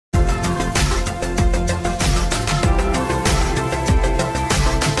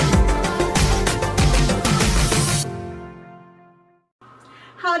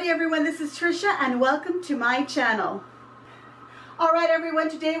Howdy everyone, this is Tricia and welcome to my channel. Alright everyone,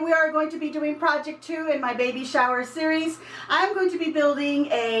 today we are going to be doing project 2 in my baby shower series. I'm going to be building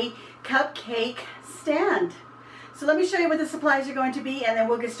a cupcake stand. So let me show you what the supplies are going to be and then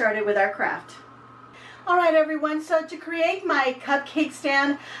we'll get started with our craft. Alright everyone, so to create my cupcake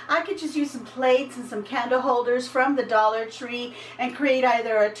stand, I could just use some plates and some candle holders from the Dollar Tree and create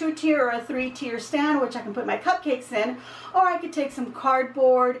either a 2-tier or a 3-tier stand which I can put my cupcakes in, or I could take some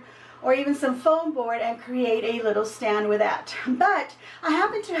cardboard or even some foam board and create a little stand with that. But I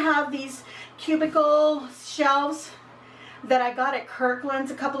happen to have these cubicle shelves that I got at Kirkland's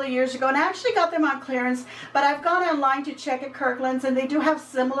a couple of years ago, and I actually got them on clearance, but I've gone online to check at Kirkland's and they do have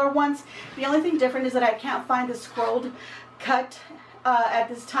similar ones. The only thing different is that I can't find the scrolled cut at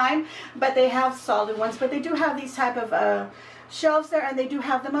this time, but they have solid ones. But they do have these type of shelves there, and they do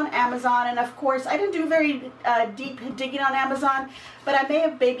have them on Amazon. And of course I didn't do very deep digging on Amazon, but I may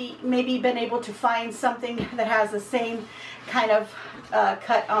have maybe been able to find something that has the same kind of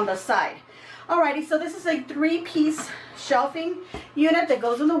cut on the side. Alrighty, so this is a 3-piece shelving unit that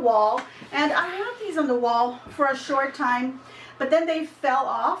goes on the wall, and I had these on the wall for a short time, but then they fell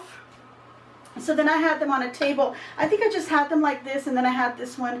off. So then I had them on a table. I think I just had them like this, and then I had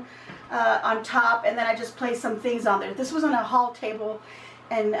this one on top, and then I just placed some things on there. This was on a hall table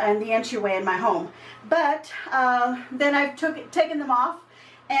and the entryway in my home. But then I've taken them off,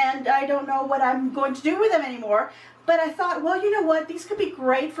 and I don't know what I'm going to do with them anymore. But I thought, well, you know what? These could be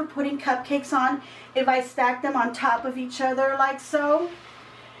great for putting cupcakes on if I stack them on top of each other like so.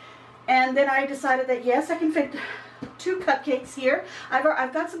 And then I decided that yes, I can fit 2 cupcakes here.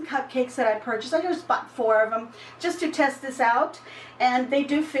 I've got some cupcakes that I purchased. I just bought 4 of them just to test this out. And they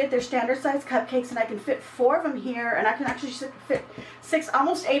do fit. They're standard size cupcakes, and I can fit 4 of them here. And I can actually fit 6,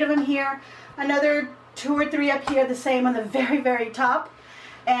 almost 8 of them here. Another 2 or 3 up here, the same on the very, very top.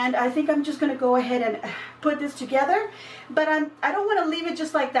 And I think I'm just going to go ahead and put this together, but I don't want to leave it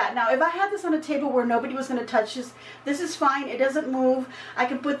just like that. Now, if I had this on a table where nobody was going to touch this is fine. It doesn't move. I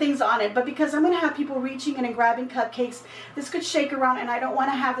can put things on it, but because I'm going to have people reaching in and grabbing cupcakes, this could shake around, and I don't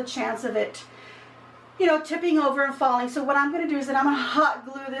want to have the chance of it, you know, tipping over and falling. So what I'm going to do is that I'm going to hot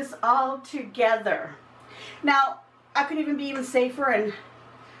glue this all together. Now, I could even be even safer and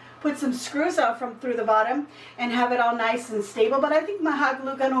put some screws out from through the bottom and have it all nice and stable, but I think my hot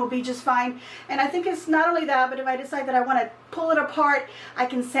glue gun will be just fine. And I think it's not only that, but if I decide that I want to pull it apart, I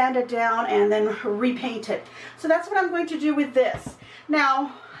can sand it down and then repaint it. So that's what I'm going to do with this.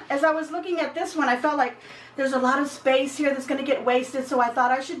 Now, as I was looking at this one, I felt like there's a lot of space here that's going to get wasted, so I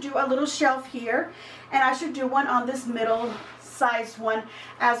thought I should do a little shelf here, and I should do one on this middle sized one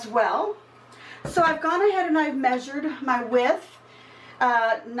as well. So I've gone ahead and I've measured my width.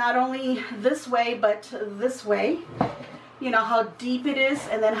 Not only this way, but this way. You know, how deep it is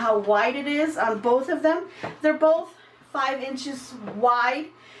and then how wide it is on both of them. They're both 5 inches wide.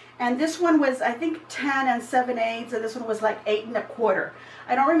 And this one was, I think, 10 7/8, and this one was like 8 1/4.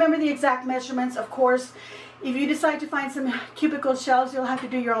 I don't remember the exact measurements. Of course, if you decide to find some cubicle shelves, you'll have to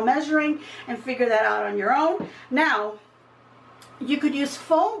do your own measuring and figure that out on your own. Now, you could use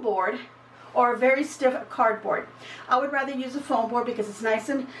foam board or very stiff cardboard. I would rather use a foam board because it's nice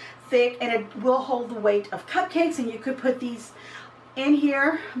and thick and it will hold the weight of cupcakes, and you could put these in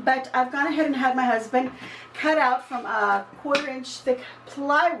here. But I've gone ahead and had my husband cut out from a 1/4 inch thick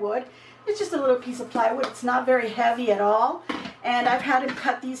plywood. It's just a little piece of plywood. It's not very heavy at all. And I've had him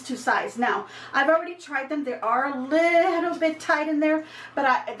cut these to size. Now, I've already tried them. They are a little bit tight in there, but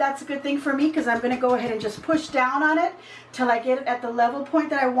that's a good thing for me because I'm going to go ahead and just push down on it till I get it at the level point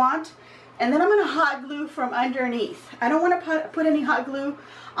that I want. And then I'm going to hot glue from underneath. I don't want to put any hot glue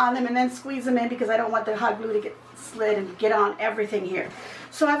on them and then squeeze them in because I don't want the hot glue to get slid and get on everything here.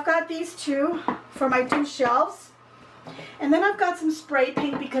 So I've got these 2 for my 2 shelves. And then I've got some spray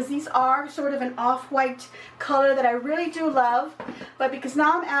paint because these are sort of an off-white color that I really do love. But because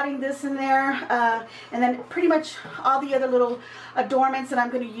now I'm adding this in there, and then pretty much all the other little adornments that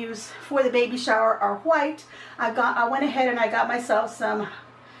I'm going to use for the baby shower are white, I went ahead and I got myself some,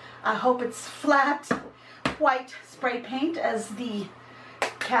 I hope it's flat white spray paint, as the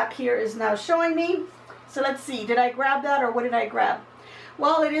cap here is now showing me. So let's see, did I grab that or what did I grab?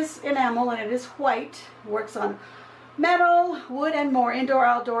 Well, it is enamel and it is white. Works on metal, wood, and more, indoor,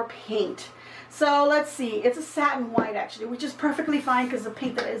 outdoor paint. So let's see, it's a satin white actually, which is perfectly fine because the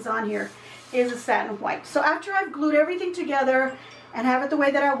paint that is on here is a satin white. So after I've glued everything together and have it the way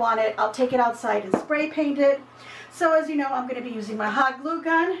that I want it, I'll take it outside and spray paint it. So as you know, I'm going to be using my hot glue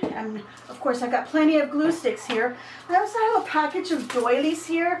gun, and of course I got plenty of glue sticks here. I also have a package of doilies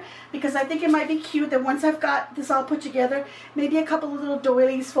here because I think it might be cute that once I've got this all put together, maybe a couple of little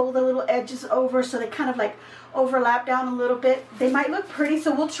doilies, fold the little edges over so they kind of like overlap down a little bit. They might look pretty,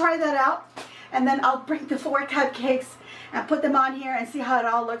 so we'll try that out, and then I'll bring the 4 cupcakes and put them on here and see how it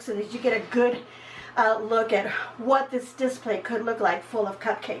all looks so that you get a good look at what this display could look like full of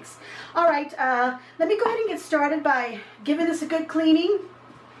cupcakes. All right, let me go ahead and get started by giving this a good cleaning.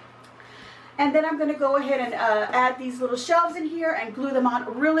 And then I'm going to go ahead and add these little shelves in here and glue them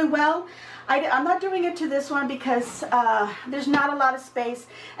on really well. I'm not doing it to this one because there's not a lot of space,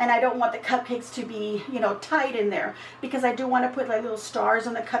 and I don't want the cupcakes to be, you know, tight in there, because I do want to put like little stars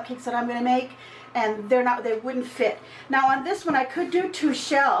on the cupcakes that I'm going to make, and they wouldn't fit. Now on this one I could do 2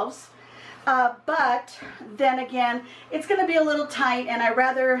 shelves, but then again it's going to be a little tight, and I'd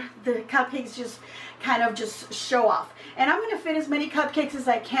rather the cupcakes just kind of just show off. And I'm going to fit as many cupcakes as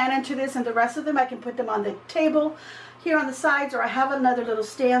I can into this, and the rest of them I can put them on the table here on the sides, or I have another little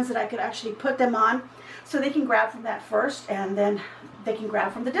stands that I could actually put them on so they can grab from that first, and then they can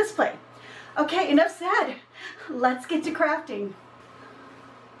grab from the display. Okay, enough said. Let's get to crafting.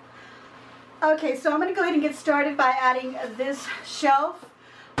 Okay, so I'm going to go ahead and get started by adding this shelf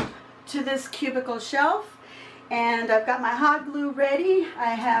to this cubicle shelf, and I've got my hot glue ready.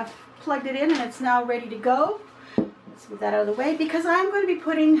 I have plugged it in and it's now ready to go. Let's move that out of the way because I'm going to be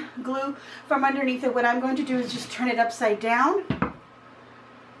putting glue from underneath it. What I'm going to do is just turn it upside down.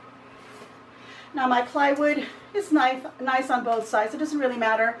 Now my plywood is nice on both sides. It doesn't really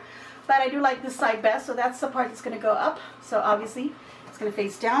matter, but I do like this side best, so that's the part that's going to go up. So obviously it's going to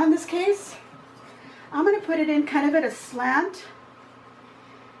face down in this case. I'm going to put it in kind of at a slant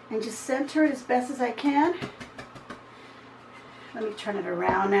and just center it as best as I can. Let me turn it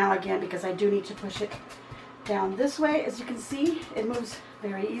around now again because I do need to push it down this way. As you can see, it moves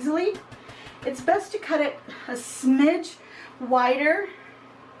very easily. It's best to cut it a smidge wider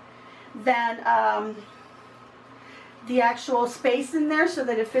than the actual space in there so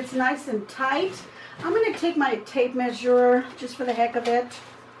that it fits nice and tight. I'm going to take my tape measure just for the heck of it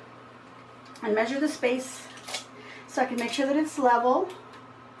and measure the space so I can make sure that it's level.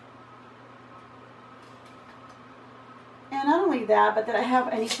 And not only that, but that I have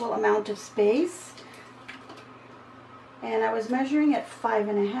an equal amount of space. And I was measuring at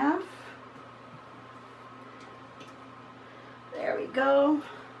 5.5. There we go.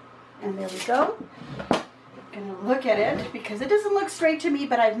 And there we go. I'm going to look at it because it doesn't look straight to me,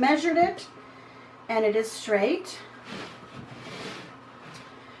 but I've measured it and it is straight.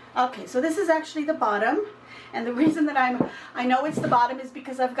 Okay, so this is actually the bottom. And the reason that I know it's the bottom is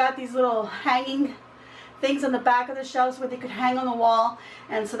because I've got these little hanging things on the back of the shelves where they could hang on the wall,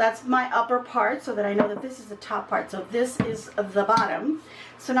 and so that's my upper part, so that I know that this is the top part. So this is the bottom.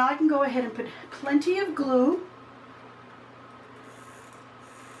 So now I can go ahead and put plenty of glue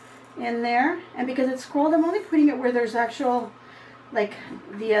in there, and because it's scrolled, I'm only putting it where there's actual, like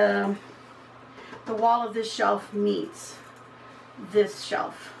the wall of this shelf meets this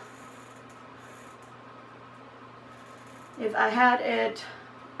shelf. If I had it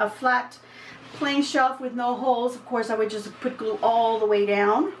a flat plain shelf with no holes, of course I would just put glue all the way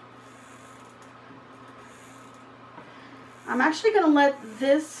down. I'm actually going to let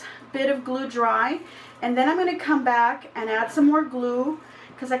this bit of glue dry, and then I'm going to come back and add some more glue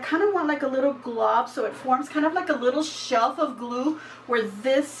because I kind of want like a little glob, so it forms kind of like a little shelf of glue where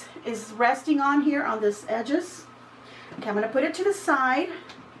this is resting on here on this edges. Okay, I'm going to put it to the side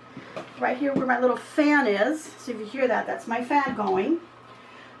right here where my little fan is. So if you hear that, that's my fan going.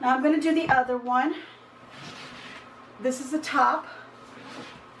 Now I'm going to do the other one. This is the top,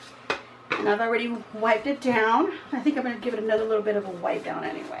 and I've already wiped it down. I think I'm going to give it another little bit of a wipe down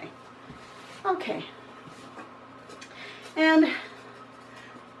anyway. Okay. And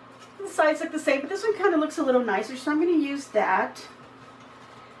the sides look the same, but this one kind of looks a little nicer, so I'm going to use that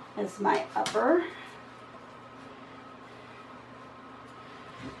as my upper.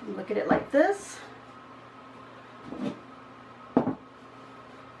 Look at it like this.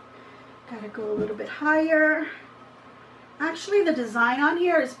 Gotta go a little bit higher. Actually, the design on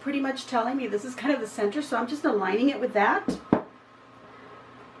here is pretty much telling me this is kind of the center, so I'm just aligning it with that.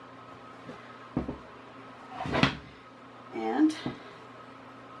 And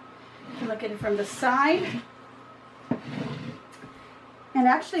you can look at it from the side. And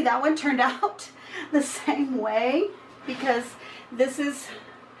actually, that one turned out the same way because this is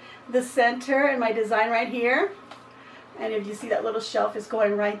the center and my design right here. And if you see, that little shelf is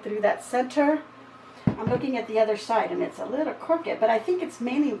going right through that center. I'm looking at the other side and it's a little crooked, but I think it's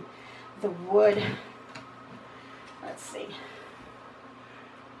mainly the wood let's see.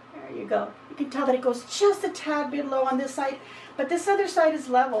 There you go. You can tell that it goes just a tad bit low on this side, but this other side is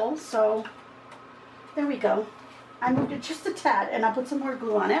level, so there we go. I moved it just a tad, and I'll put some more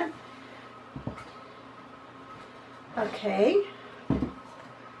glue on it. Okay.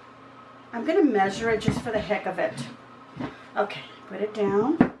 I'm going to measure it just for the heck of it. Okay, put it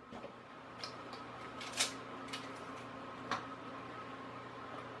down.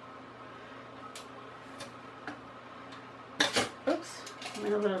 Oops, I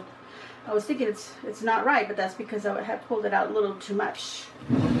went a little. I was thinking it's not right, but that's because I had pulled it out a little too much.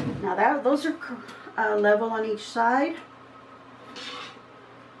 Now those are level on each side.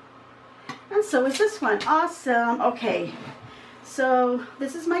 And so is this one. Awesome. Okay. So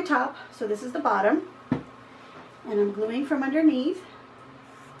this is my top, so this is the bottom, and I'm gluing from underneath.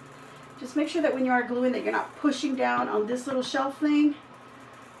 Just make sure that when you are gluing that you're not pushing down on this little shelf thing,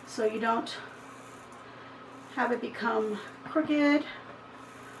 so you don't have it become crooked.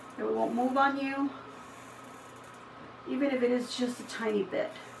 It won't move on you, even if it is just a tiny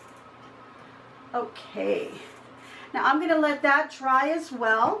bit. Okay, now I'm going to let that dry as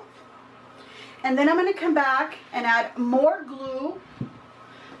well. And then I'm going to come back and add more glue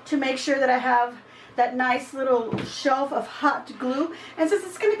to make sure that I have that nice little shelf of hot glue. And since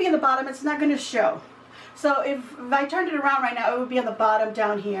it's going to be in the bottom, it's not going to show. So if I turned it around right now, it would be on the bottom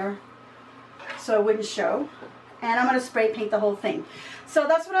down here, so it wouldn't show. And I'm going to spray paint the whole thing. So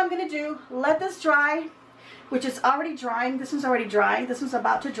that's what I'm going to do. Let this dry, which is already drying. This one's already dry. This one's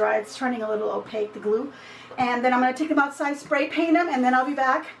about to dry. It's turning a little opaque, the glue. And then I'm going to take them outside, spray paint them, and then I'll be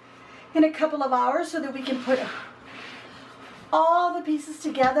back in a couple of hours so that we can put all the pieces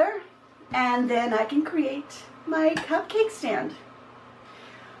together, and then I can create my cupcake stand.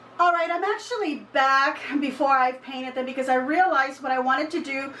 All right, I'm actually back before I've painted them because I realized what I wanted to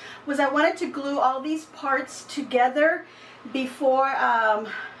do was I wanted to glue all these parts together before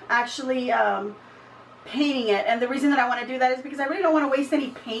actually painting it. And the reason that I want to do that is because I really don't want to waste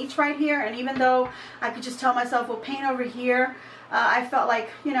any paint right here. And even though I could just tell myself, we'll paint over here, I felt like,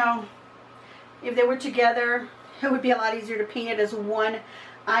 you know, if they were together, it would be a lot easier to paint it as one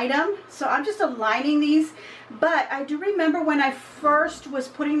item. So I'm just aligning these. But I do remember when I first was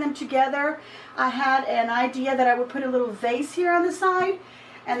putting them together, I had an idea that I would put a little vase here on the side,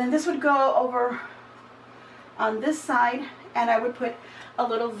 and then this would go over on this side, and I would put a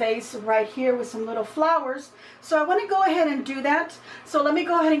little vase right here with some little flowers. So I want to go ahead and do that. So let me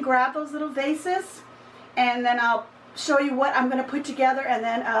go ahead and grab those little vases, and then I'll show you what I'm going to put together, and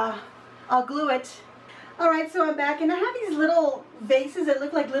then I'll glue it. Alright, so I'm back, and I have these little vases that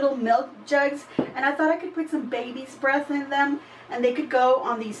look like little milk jugs, and I thought I could put some baby's breath in them, and they could go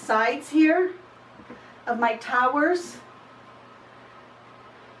on these sides here of my towers.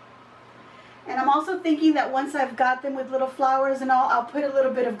 And I'm also thinking that once I've got them with little flowers and all, I'll put a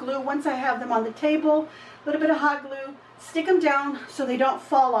little bit of glue once I have them on the table, a little bit of hot glue, stick them down so they don't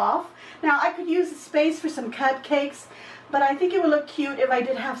fall off. Now I could use the space for some cupcakes, but I think it would look cute if I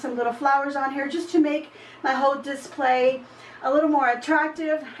did have some little flowers on here just to make my whole display a little more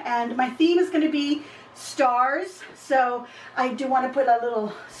attractive. And my theme is going to be stars, so I do want to put a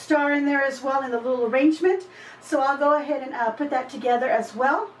little star in there as well in the little arrangement. So I'll go ahead and put that together as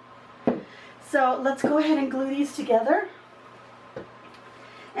well. So let's go ahead and glue these together.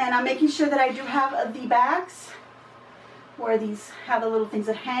 And I'm making sure that I do have the backs where these have the little things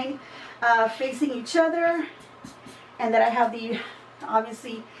that hang facing each other, and that I have the,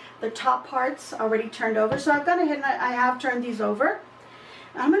 obviously, the top parts already turned over. So I've gone ahead and I have turned these over.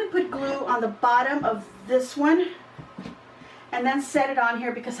 I'm going to put glue on the bottom of this one and then set it on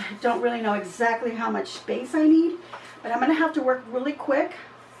here because I don't really know exactly how much space I need. But I'm going to have to work really quick.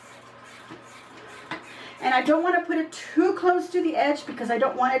 And I don't want to put it too close to the edge because I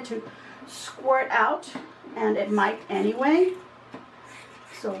don't want it to squirt out, and it might anyway.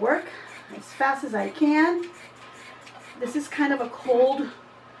 So work as fast as I can. This is kind of a cold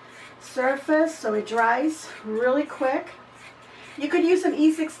surface, so it dries really quick. You could use some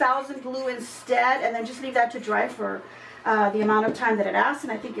E6000 glue instead and then just leave that to dry for the amount of time that it asks,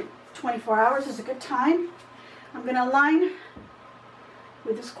 and I think 24 hours is a good time. I'm going to align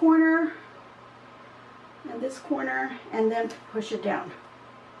with this corner and this corner and then push it down.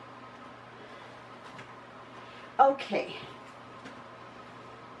 Okay.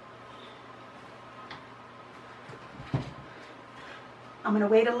 I'm going to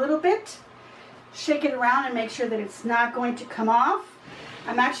wait a little bit, shake it around and make sure that it's not going to come off.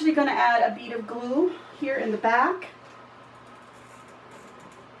 I'm actually going to add a bead of glue here in the back.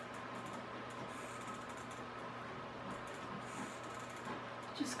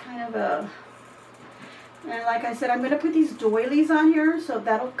 Just kind of And like I said, I'm going to put these doilies on here, so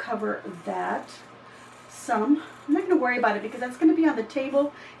that'll cover that some. I'm not going to worry about it because that's going to be on the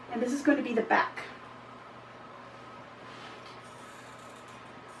table, and this is going to be the back.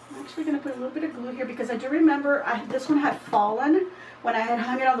 I'm actually going to put a little bit of glue here because I do remember this one had fallen when I had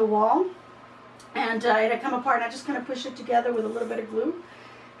hung it on the wall, and it had come apart, and I just kind of pushed it together with a little bit of glue,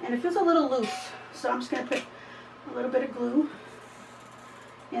 and it feels a little loose, so I'm just going to put a little bit of glue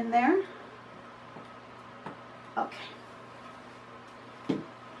in there. Okay.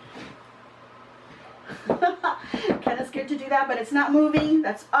 Kind of scared to do that, but it's not moving.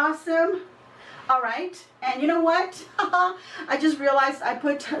 That's awesome. All right, and you know what? I just realized I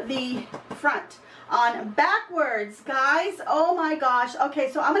put the front on backwards, guys. Oh my gosh.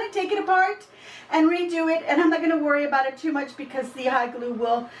 Okay, so I'm going to take it apart and redo it, and I'm not going to worry about it too much because the hot glue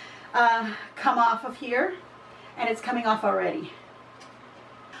will come off of here, and it's coming off already.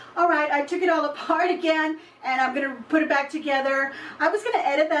 All right, I took it all apart again, and I'm going to put it back together. I was going to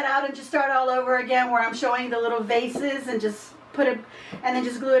edit that out and just start all over again where I'm showing the little vases and just put it, and then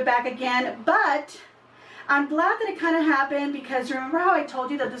just glue it back again. But I'm glad that it kind of happened because remember how I told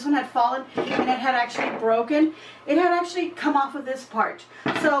you that this one had fallen and it had actually broken? It had actually come off of this part.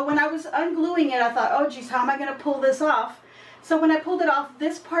 So when I was ungluing it, I thought, oh geez, how am I going to pull this off? So when I pulled it off,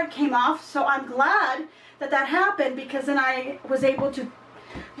 this part came off. So I'm glad that that happened because then I was able to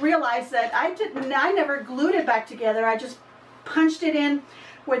realize that I never glued it back together. I just punched it in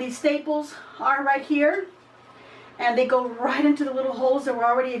where these staples are right here, and they go right into the little holes that were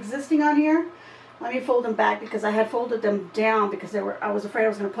already existing on here. Let me fold them back because I had folded them down because I was afraid I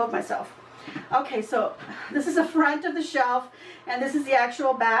was going to poke myself. Okay, so this is the front of the shelf, and this is the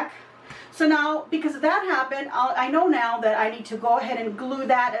actual back. So now, because that happened, I know now that I need to go ahead and glue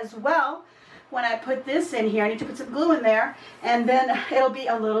that as well. When I put this in here, I need to put some glue in there, and then it'll be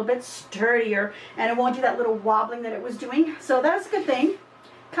a little bit sturdier, and it won't do that little wobbling that it was doing. So that's a good thing,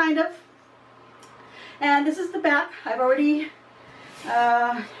 kind of. And this is the back. I've already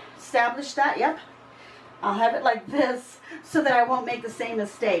established that. Yep. I'll have it like this so that I won't make the same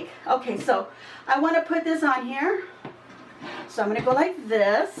mistake. Okay, so I want to put this on here. So I'm going to go like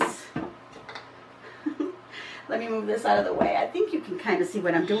this. Let me move this out of the way. I think you can kind of see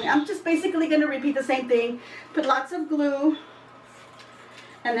what I'm doing. I'm just basically going to repeat the same thing. Put lots of glue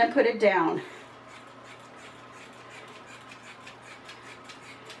and then put it down.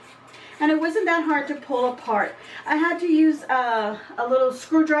 And it wasn't that hard to pull apart. I had to use a little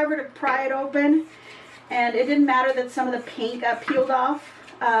screwdriver to pry it open, and it didn't matter that some of the paint got peeled off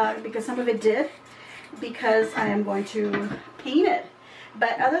because some of it did, because I am going to paint it.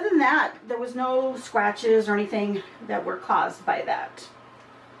 But other than that, there was no scratches or anything that were caused by that.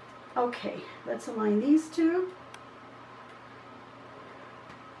 Okay, let's align these two.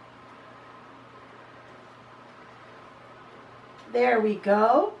 There we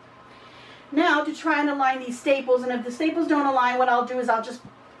go. Now to try and align these staples, and if the staples don't align, what I'll do is I'll just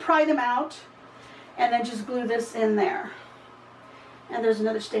pry them out and then just glue this in there. And there's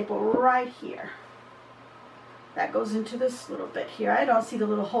another staple right here. That goes into this little bit here. I don't see the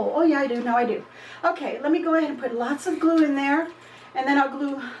little hole. Oh yeah, I do. No, I do. Okay, let me go ahead and put lots of glue in there, and then I'll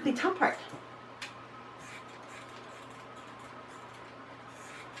glue the top part.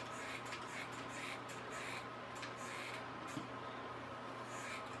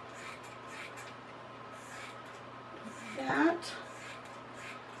 That.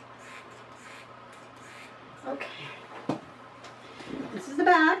 Okay. This is the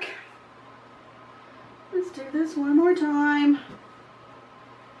back. Let's do this one more time.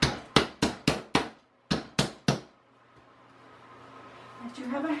 I do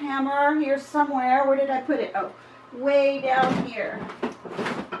have a hammer here somewhere. Where did I put it? Oh, way down here.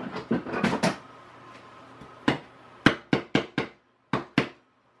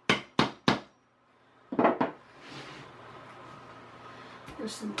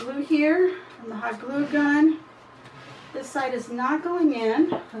 There's some glue here from the hot glue gun. This side is not going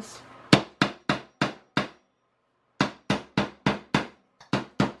in. Let's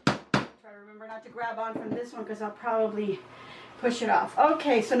remember not to grab on from this one because I'll probably push it off.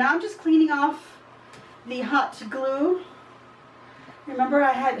 Okay, so now I'm just cleaning off the hot glue. Remember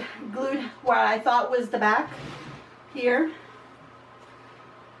I had glued where I thought was the back here.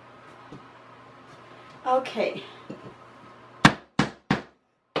 Okay.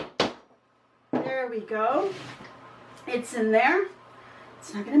 There we go. It's in there.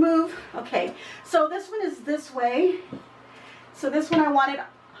 It's not going to move. Okay, so this one is this way. So this one I wanted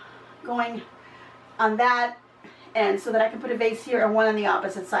going on that end so that I can put a vase here and one on the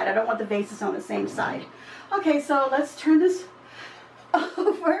opposite side. I don't want the vases on the same side. Okay, so let's turn this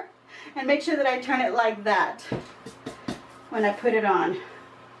over And make sure that I turn it like that when I put it on.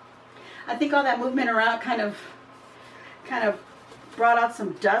 I think all that movement around kind of brought out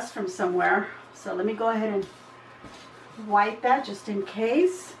some dust from somewhere. So let me go ahead and wipe that just in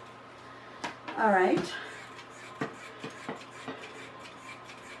case. All right.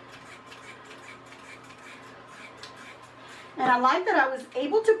 And I like that I was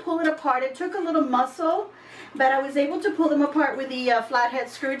able to pull it apart. It took a little muscle, but I was able to pull them apart with the flathead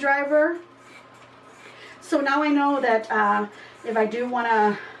screwdriver. So now I know that if I do want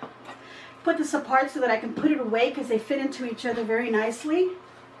to put this apart so that I can put it away, because they fit into each other very nicely.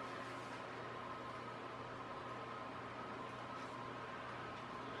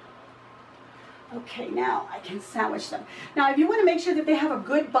 Okay, now I can sandwich them. Now, if you want to make sure that they have a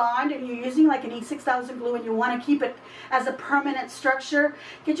good bond and you're using like an E6000 glue and you want to keep it as a permanent structure,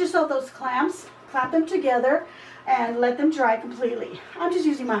 get yourself those clamps, clap them together, and let them dry completely. I'm just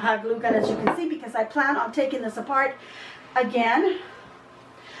using my hot glue gun, as you can see, because I plan on taking this apart again.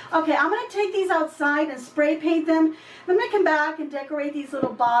 Okay, I'm going to take these outside and spray paint them. I'm going to come back and decorate these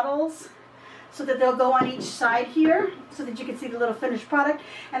little bottles so that they'll go on each side here so that you can see the little finished product.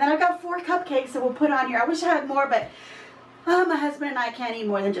 And then I've got 4 cupcakes that we'll put on here. I wish I had more, but my husband and I can't eat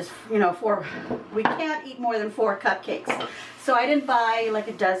more than just, 4. We can't eat more than 4 cupcakes. So I didn't buy like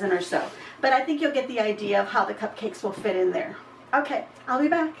a dozen or so. But I think you'll get the idea of how the cupcakes will fit in there. Okay, I'll be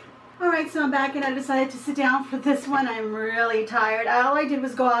back. All right, so I'm back and I decided to sit down for this one. I'm really tired. All I did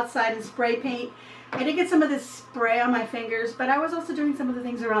was go outside and spray paint. I did get some of this spray on my fingers, but I was also doing some of the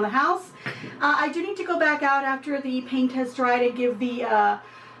things around the house. I do need to go back out after the paint has dried and give the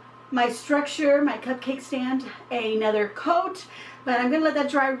my structure, my cupcake stand, another coat. But I'm going to let that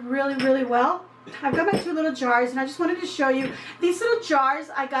dry really, really well. I've got my 2 little jars, and I just wanted to show you. These little jars,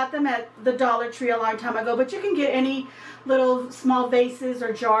 I got them at the Dollar Tree a long time ago, but you can get any little small vases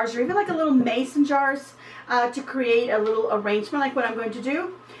or jars, or even like a little mason jars to create a little arrangement like what I'm going to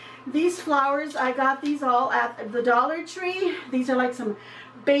do. These flowers, I got these all at the Dollar Tree. These are like some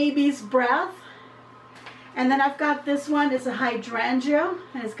baby's breath. And then I've got this one. It's a hydrangea,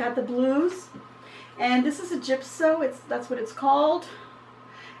 and it's got the blues. And this is a gypso. That's what it's called.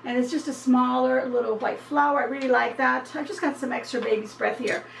 And it's just a smaller little white flower. I really like that. I've just got some extra baby's breath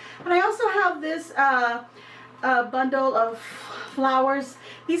here. And I also have this bundle of flowers.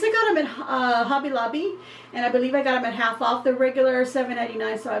 These I got them at Hobby Lobby, and I believe I got them at half off. The regular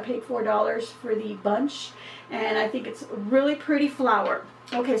 $7.99, so I paid $4 for the bunch, and I think it's a really pretty flower.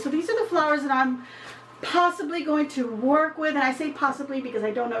 Okay, so these are the flowers that I'm possibly going to work with, and I say possibly because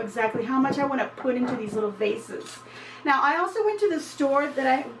I don't know exactly how much I want to put into these little vases. Now, I also went to the store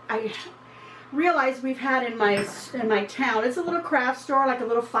that I realized we've had in my town. It's a little craft store, like a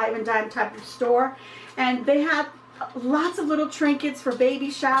little 5 and dime type of store, and they had lots of little trinkets for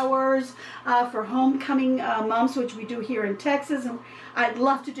baby showers, for homecoming moms, which we do here in Texas. And I'd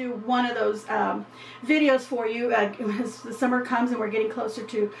love to do one of those videos for you as the summer comes and we're getting closer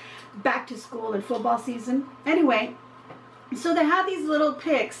to back to school and football season. Anyway, so they have these little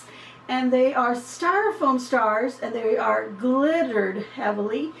picks, and they are styrofoam stars, and they are glittered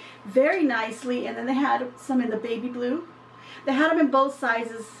heavily, very nicely. And then they had some in the baby blue. They had them in both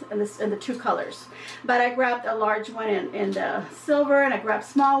sizes in the 2 colors, but I grabbed a large one in the silver, and I grabbed a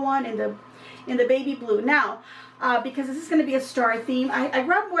small one in the baby blue. Now, because this is going to be a star theme, I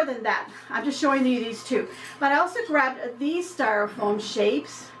grabbed more than that. I'm just showing you these 2, but I also grabbed these styrofoam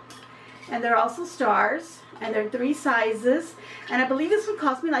shapes, and they're also stars, and they're 3 sizes, and I believe this would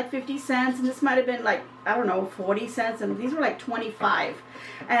cost me like 50 cents, and this might have been like, I don't know, 40 cents, and these were like 25.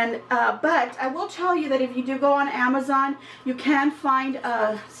 And but I will tell you that if you do go on Amazon, you can find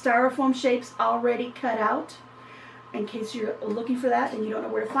styrofoam shapes already cut out, in case you're looking for that and you don't know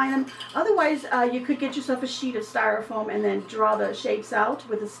where to find them. Otherwise, you could get yourself a sheet of styrofoam and then draw the shapes out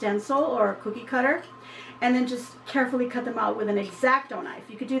with a stencil or a cookie cutter, and then just carefully cut them out with an X-Acto knife.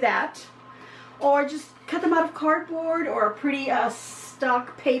 You could do that, or just cut them out of cardboard or a pretty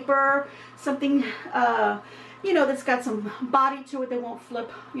stock paper, something that's got some body to it that won't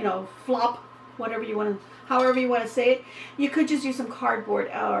flip, flop, whatever you want to, however you want to say it. You could just use some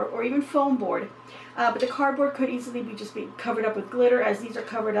cardboard or even foam board. But the cardboard could easily be covered up with glitter, as these are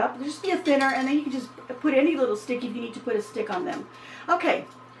covered up. There'll just be a thinner, and then you can just put any little stick if you need to put a stick on them. Okay,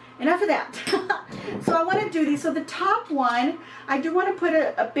 enough of that. So I want to do these. So the top one, I do want to put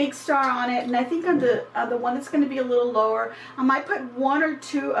a big star on it, and I think on the one that's going to be a little lower, I might put 1 or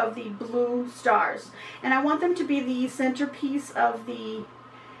 2 of the blue stars, and I want them to be the centerpiece of the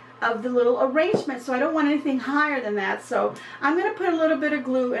little arrangement. So I don't want anything higher than that. So I'm going to put a little bit of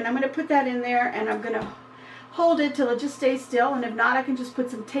glue, and I'm going to put that in there, and I'm going to hold it till it just stays still, and if not, I can just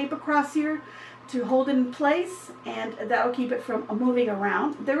put some tape across here to hold it in place, and that'll keep it from moving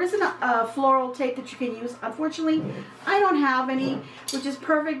around. There isn't a floral tape that you can use. Unfortunately, I don't have any, which is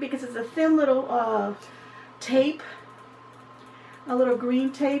perfect because it's a thin little tape, a little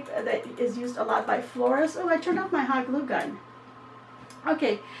green tape that is used a lot by florists. Oh, I turned off my hot glue gun.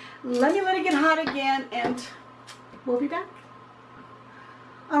 Okay, let it get hot again, and we'll be back.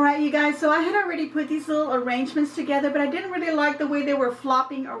 Alright, you guys, so I had already put these little arrangements together, but I didn't really like the way they were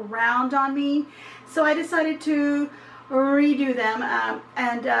flopping around on me, so I decided to redo them.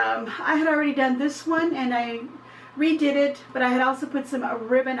 I had already done this one, and I redid it, but I had also put some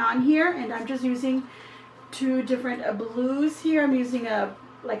ribbon on here, and I'm just using two different blues here. I'm using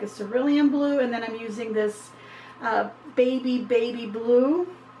like a cerulean blue, and then I'm using this baby blue,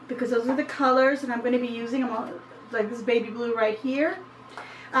 because those are the colors, and I'm going to be using them like this baby blue right here.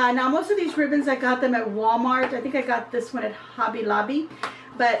 Now, most of these ribbons, I got them at Walmart. I think I got this one at Hobby Lobby.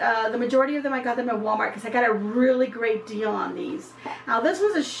 But the majority of them, I got them at Walmart because I got a really great deal on these. Now, this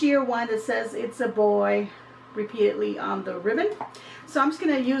was a sheer one that says "It's a Boy" repeatedly on the ribbon. So I'm just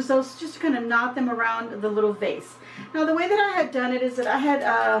going to use those just to kind of knot them around the little vase. Now, the way that I had done it is that I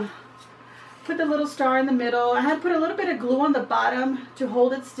had put the little star in the middle. I had put a little bit of glue on the bottom to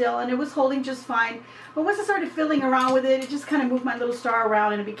hold it still, and it was holding just fine. But once I started fiddling around with it, it just kind of moved my little star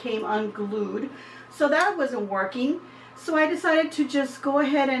around and it became unglued. So that wasn't working. So I decided to just go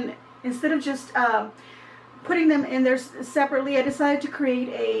ahead and, instead of just putting them in there separately, I decided to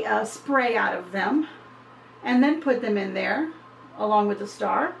create a spray out of them and then put them in there along with the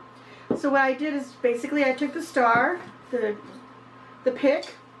star. So what I did is basically I took the star, the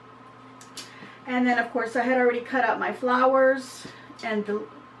pick, and then of course I had already cut out my flowers and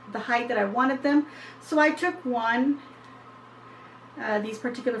the height that I wanted them. So I took these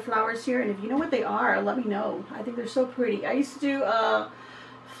particular flowers here, and if you know what they are, let me know. I think they're so pretty. I used to do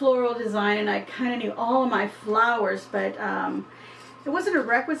floral design, and I kind of knew all of my flowers, but it wasn't a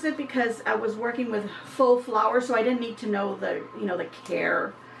requisite because I was working with faux flowers, so I didn't need to know the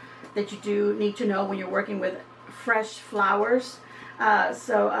care that you do need to know when you're working with fresh flowers.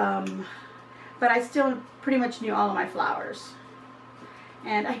 But I still pretty much knew all of my flowers.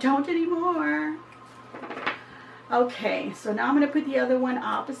 And I don't anymore. Okay, so now I'm going to put the other one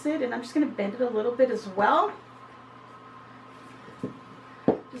opposite, and I'm just going to bend it a little bit as well.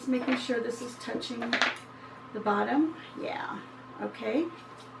 Just making sure this is touching the bottom. Yeah, okay.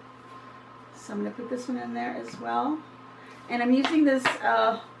 So I'm going to put this one in there as well. And I'm using this,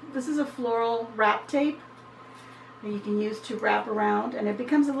 this is a floral wrap tape that you can use to wrap around, and it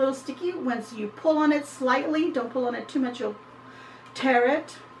becomes a little sticky once you pull on it slightly. Don't pull on it too much, you'll tear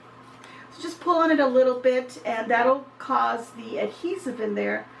it. So just pull on it a little bit, and that'll cause the adhesive in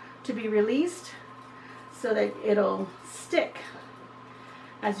there to be released so that it'll stick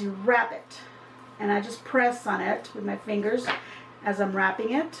as you wrap it. And I just press on it with my fingers as I'm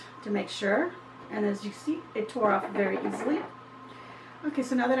wrapping it to make sure. And as you see, it tore off very easily. Okay,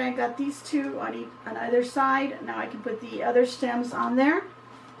 so now that I got these two on either side, now I can put the other stems on there.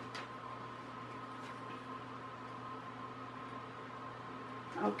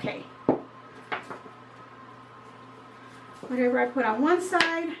 Okay. Whatever I put on one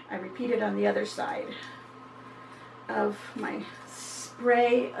side, I repeat it on the other side of my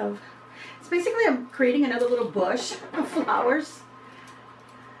spray of, it's basically I'm creating another little bush of flowers.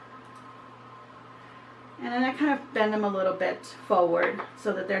 And then I kind of bend them a little bit forward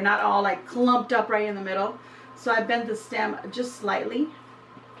so that they're not all like clumped up right in the middle. So I bend the stem just slightly.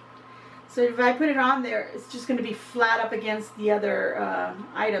 So if I put it on there, it's just going to be flat up against the other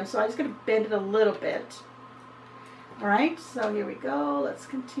item. So I'm just going to bend it a little bit. Alright, so here we go. Let's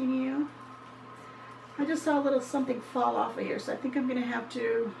continue. I just saw a little something fall off of here, so I think I'm going to have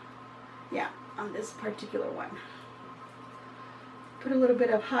to, yeah, on this particular one. Put a little bit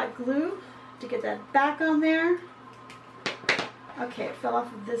of hot glue to get that back on there. Okay, it fell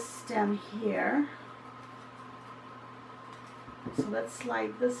off of this stem here. So let's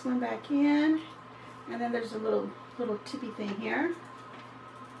slide this one back in. And then there's a little tippy thing here.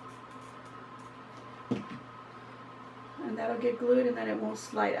 And that'll get glued, and then it won't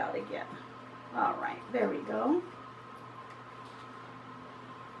slide out again. Alright, there we go.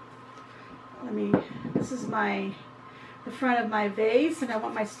 This is the front of my vase, and I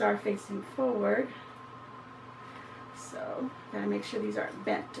want my star facing forward. So, gotta make sure these aren't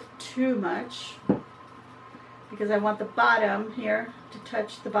bent too much, because I want the bottom here to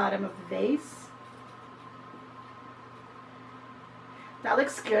touch the bottom of the vase. That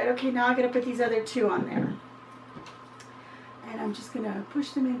looks good. Okay, now I'm gonna put these other two on there. And I'm just gonna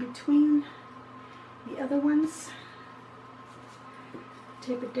push them in between the other ones.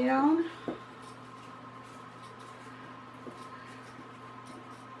 Tape it down.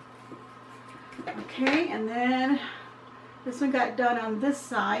 Okay, and then this one got done on this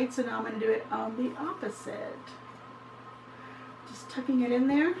side, so now I'm going to do it on the opposite. Just tucking it in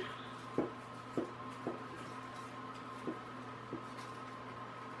there.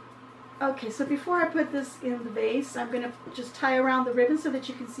 Okay, so before I put this in the vase, I'm going to just tie around the ribbon so that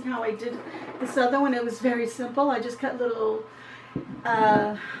you can see how I did this other one. It was very simple. I just cut little,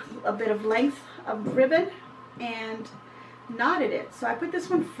 a bit of length of ribbon and knotted it. So I put this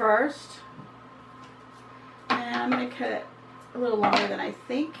one first, and I'm going to cut it a little longer than I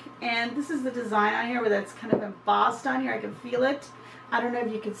think. And this is the design on here where that's kind of embossed on here. I can feel it. I don't know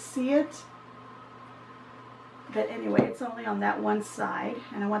if you can see it. But anyway, it's only on that one side,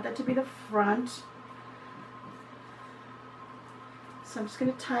 and I want that to be the front. So I'm just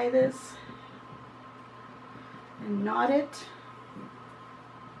going to tie this and knot it.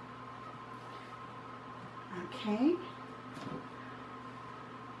 Okay.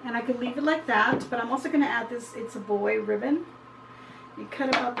 And I could leave it like that, but I'm also going to add this It's a Boy ribbon. You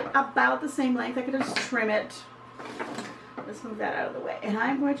cut about the same length. I could just trim it. Let's move that out of the way. And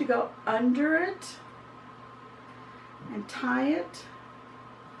I'm going to go under it and tie it.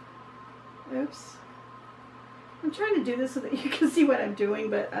 Oops. I'm trying to do this so that you can see what I'm doing,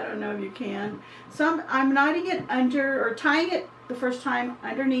 but I don't know if you can. So I'm knotting it under, or tying it the first time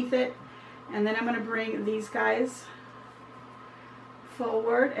underneath it, and then I'm going to bring these guys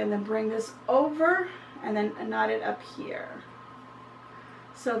forward and then bring this over and then knot it up here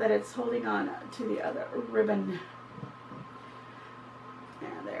so that it's holding on to the other ribbon.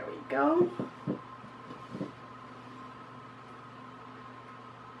 And there we go.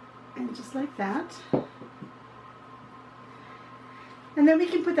 And just like that. And then we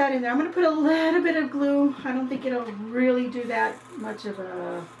can put that in there. I'm going to put a little bit of glue. I don't think it'll really do that much of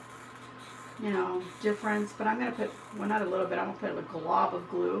a, you know, difference. But I'm going to put, well, not a little bit. I'm going to put a glob of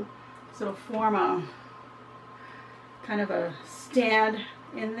glue. So it'll form a kind of a stand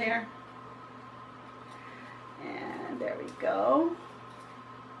in there. And there we go.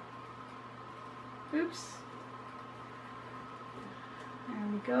 Oops. There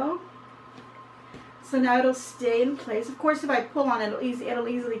we go. So now it'll stay in place. Of course, if I pull on it, it'll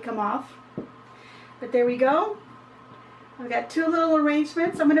easily come off. But there we go. I've got two little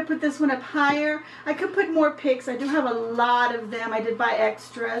arrangements. I'm going to put this one up higher. I could put more picks. I do have a lot of them. I did buy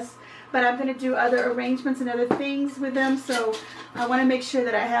extras. But I'm going to do other arrangements and other things with them. So I want to make sure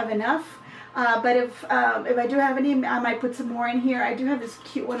that I have enough. But if I do have any, I might put some more in here. I do have this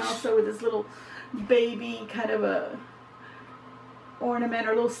cute one also with this little baby kind of a ornament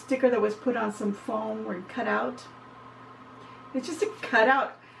or little sticker that was put on some foam or cut out. It's just a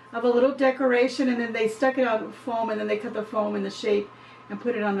cutout of a little decoration, and then they stuck it on foam, and then they cut the foam in the shape and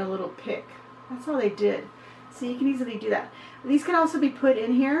put it on a little pick. That's all they did. So you can easily do that. These can also be put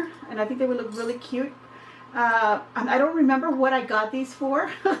in here, and I think they would look really cute. I don't remember what I got these for.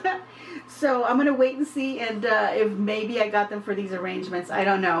 So I'm going to wait and see, and if maybe I got them for these arrangements. I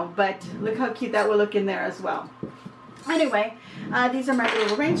don't know, but look how cute that will look in there as well. Anyway, these are my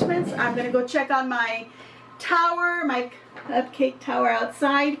little arrangements. I'm going to go check on my tower, my cupcake tower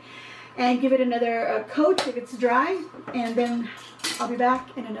outside, and give it another coat if it's dry, and then I'll be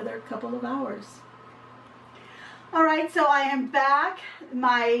back in another couple of hours. Alright, so I am back.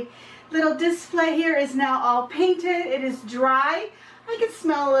 My little display here is now all painted. It is dry. I can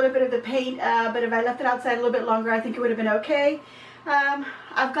smell a little bit of the paint, but if I left it outside a little bit longer, I think it would have been okay.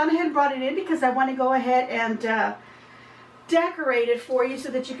 I've gone ahead and brought it in because I want to go ahead and decorate it for you so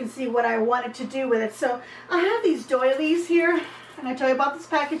that you can see what I wanted to do with it. So I have these doilies here, and I tell you about this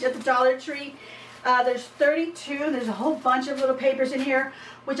package at the Dollar Tree. There's 32. There's a whole bunch of little papers in here,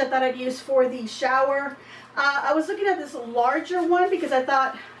 which I thought I'd use for the shower. I was looking at this larger one because I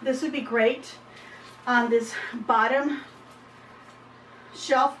thought this would be great on this bottom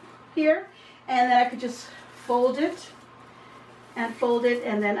shelf here, and then I could just fold it, and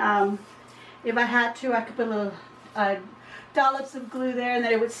then if I had to, I could put a little dollops of glue there, and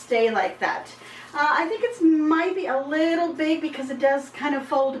then it would stay like that. I think it might be a little big because it does kind of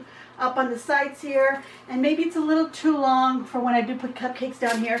fold up on the sides here, and maybe it's a little too long for when I do put cupcakes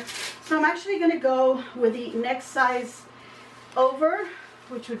down here. So I'm actually going to go with the next size over,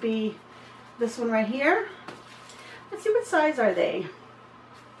 which would be this one right here. Let's see, what size are they?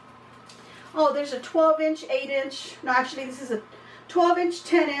 Oh, there's a 12-inch, 8-inch. No, actually this is a 12-inch,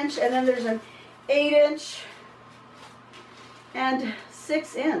 10-inch, and then there's an 8-inch and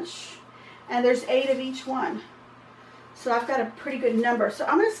 6-inch. And there's 8 of each one. So I've got a pretty good number. So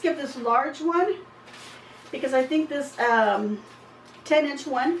I'm going to skip this large one because I think this 10-inch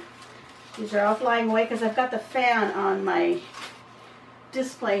one, these are all flying away because I've got the fan on my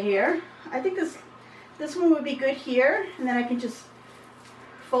display here. I think this one would be good here, and then I can just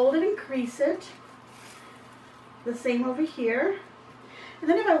fold it and crease it. The same over here. And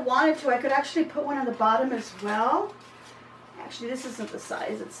then if I wanted to, I could actually put one on the bottom as well. Actually, this isn't the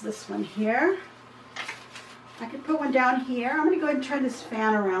size, it's this one here. I could put one down here. I'm going to go ahead and turn this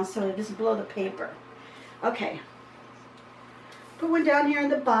fan around so it doesn't blow the paper. Okay. Put one down here on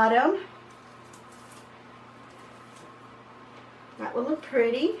the bottom. That will look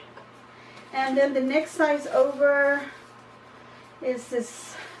pretty. And then the next size over is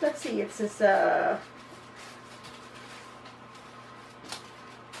this, let's see, it's this,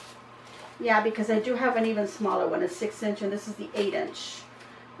 yeah, because I do have an even smaller one, a 6-inch, and this is the 8-inch.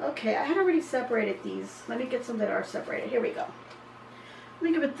 Okay, I had already separated these. Let me get some that are separated. Here we go.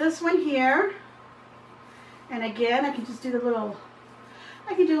 Let me put this one here. And again, I can just do the little,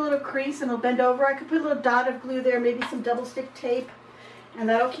 I can do a little crease and it'll bend over. I could put a little dot of glue there, maybe some double stick tape, and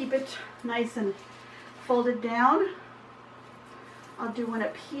that'll keep it nice and folded down. I'll do one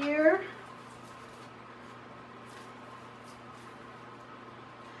up here.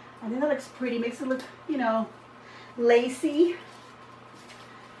 I think that looks pretty, makes it look, you know, lacy.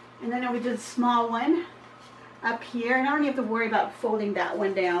 And then we did a small one up here, and I don't have to worry about folding that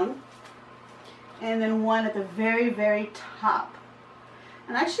one down. And then one at the very, very top.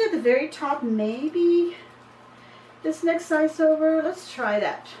 And actually at the very top, maybe this next size over, let's try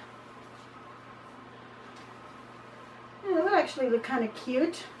that. Yeah, that would actually look kind of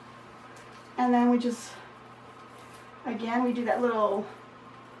cute. And then we just, again, we do that little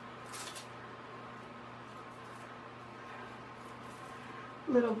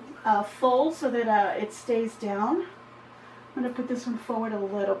fold so that it stays down. I'm going to put this one forward a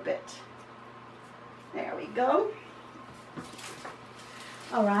little bit. There we go.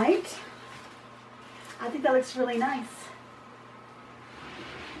 All right. I think that looks really nice.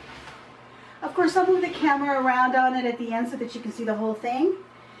 Of course, I'll move the camera around on it at the end so that you can see the whole thing.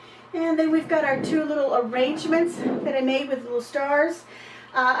 And then we've got our two little arrangements that I made with little stars.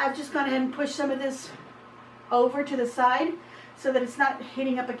 I've just gone ahead and pushed some of this over to the side so that it's not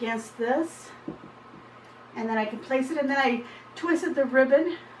hitting up against this. And then I can place it, and then I twisted the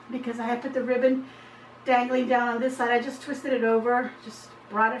ribbon because I had put the ribbon dangling down on this side. I just twisted it over, just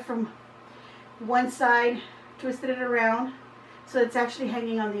brought it from one side, twisted it around so it's actually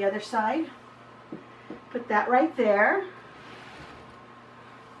hanging on the other side. Put that right there.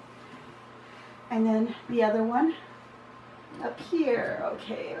 And then the other one up here.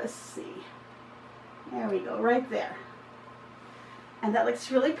 Okay, let's see. There we go, right there. And that looks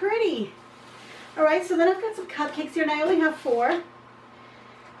really pretty. All right, so then I've got some cupcakes here, and I only have 4.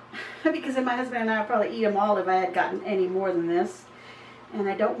 Because my husband and I would probably eat them all if I had gotten any more than this. And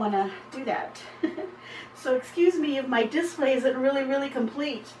I don't want to do that. So excuse me if my display isn't really, really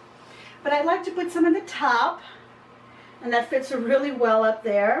complete. But I like to put some in the top. And that fits really well up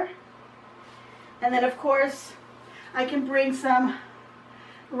there. And then, of course, I can bring some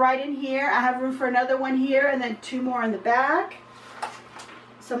right in here. I have room for another one here, and then 2 more in the back.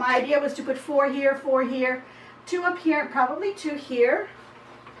 So my idea was to put 4 here, 2 up here, and probably 2 here.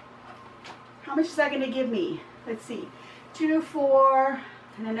 How much is that going to give me? Let's see. 2, 4,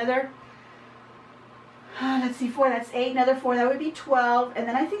 and another, let's see, 4, that's 8, another 4, that would be 12. And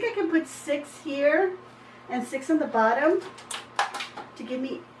then I think I can put 6 here and 6 on the bottom to give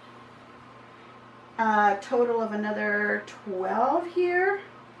me a total of another 12 here.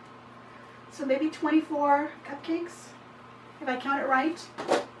 So maybe 24 cupcakes, if I count it right.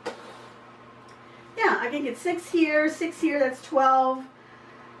 Yeah, I can get 6 here, that's 12.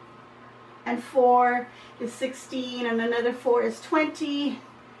 And 4 is 16, and another 4 is 20,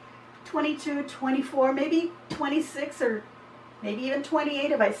 22, 24, maybe 26, or maybe even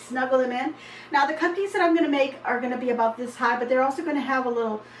 28 if I snuggle them in. Now the cupcakes that I'm going to make are going to be about this high, but they're also going to have a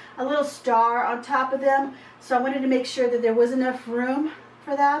little star on top of them. So I wanted to make sure that there was enough room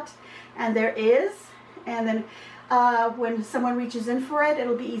for that, and there is. And then when someone reaches in for it,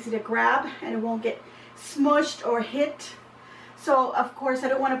 it'll be easy to grab, and it won't get smushed or hit. So, of course, I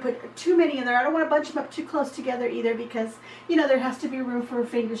don't want to put too many in there. I don't want to bunch them up too close together either because, you know, there has to be room for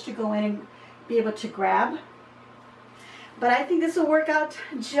fingers to go in and be able to grab. But I think this will work out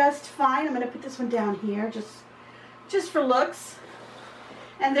just fine. I'm going to put this one down here just for looks.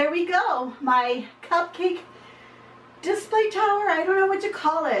 And there we go. My cupcake display tower. I don't know what to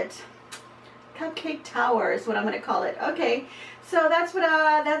call it. Cupcake tower is what I'm going to call it. Okay, So that's what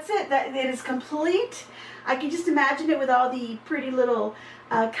that's it. That it is complete. I can just imagine it with all the pretty little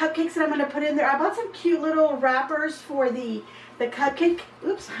cupcakes that I'm going to put in there. I bought some cute little wrappers for the cupcake.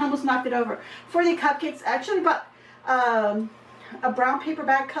 Oops, I almost knocked it over. For the cupcakes, I actually bought a brown paper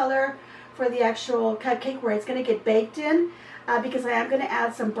bag color for the actual cupcake where it's going to get baked in, because I am going to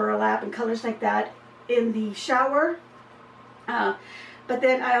add some burlap and colors like that in the shower. But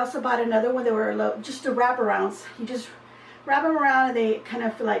then I also bought another one that were just the wraparounds. You just wrap them around and they kind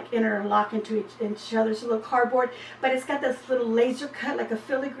of like interlock into each other. It's a little cardboard, but it's got this little laser cut, like a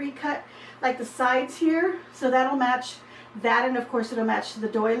filigree cut, like the sides here. So that'll match that, and of course it'll match the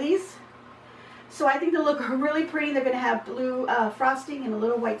doilies. So I think they'll look really pretty. They're going to have blue frosting and a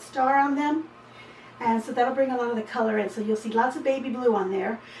little white star on them. And so that'll bring a lot of the color in. So you'll see lots of baby blue on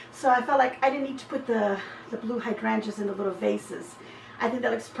there. So I felt like I didn't need to put the blue hydrangeas in the little vases. I think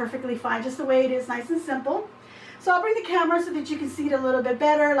that looks perfectly fine, just the way it is, nice and simple. So I'll bring the camera so that you can see it a little bit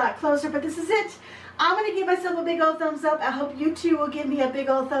better, a lot closer, but this is it. I'm going to give myself a big old thumbs up. I hope you too will give me a big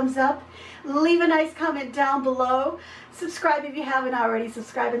old thumbs up. Leave a nice comment down below. Subscribe if you haven't already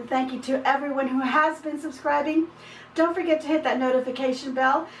subscribed, and thank you to everyone who has been subscribing. Don't forget to hit that notification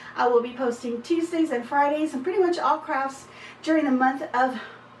bell. I will be posting Tuesdays and Fridays and pretty much all crafts during the month of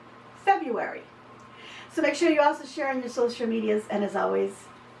February. So make sure you also share on your social medias, and as always,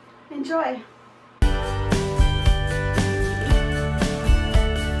 enjoy.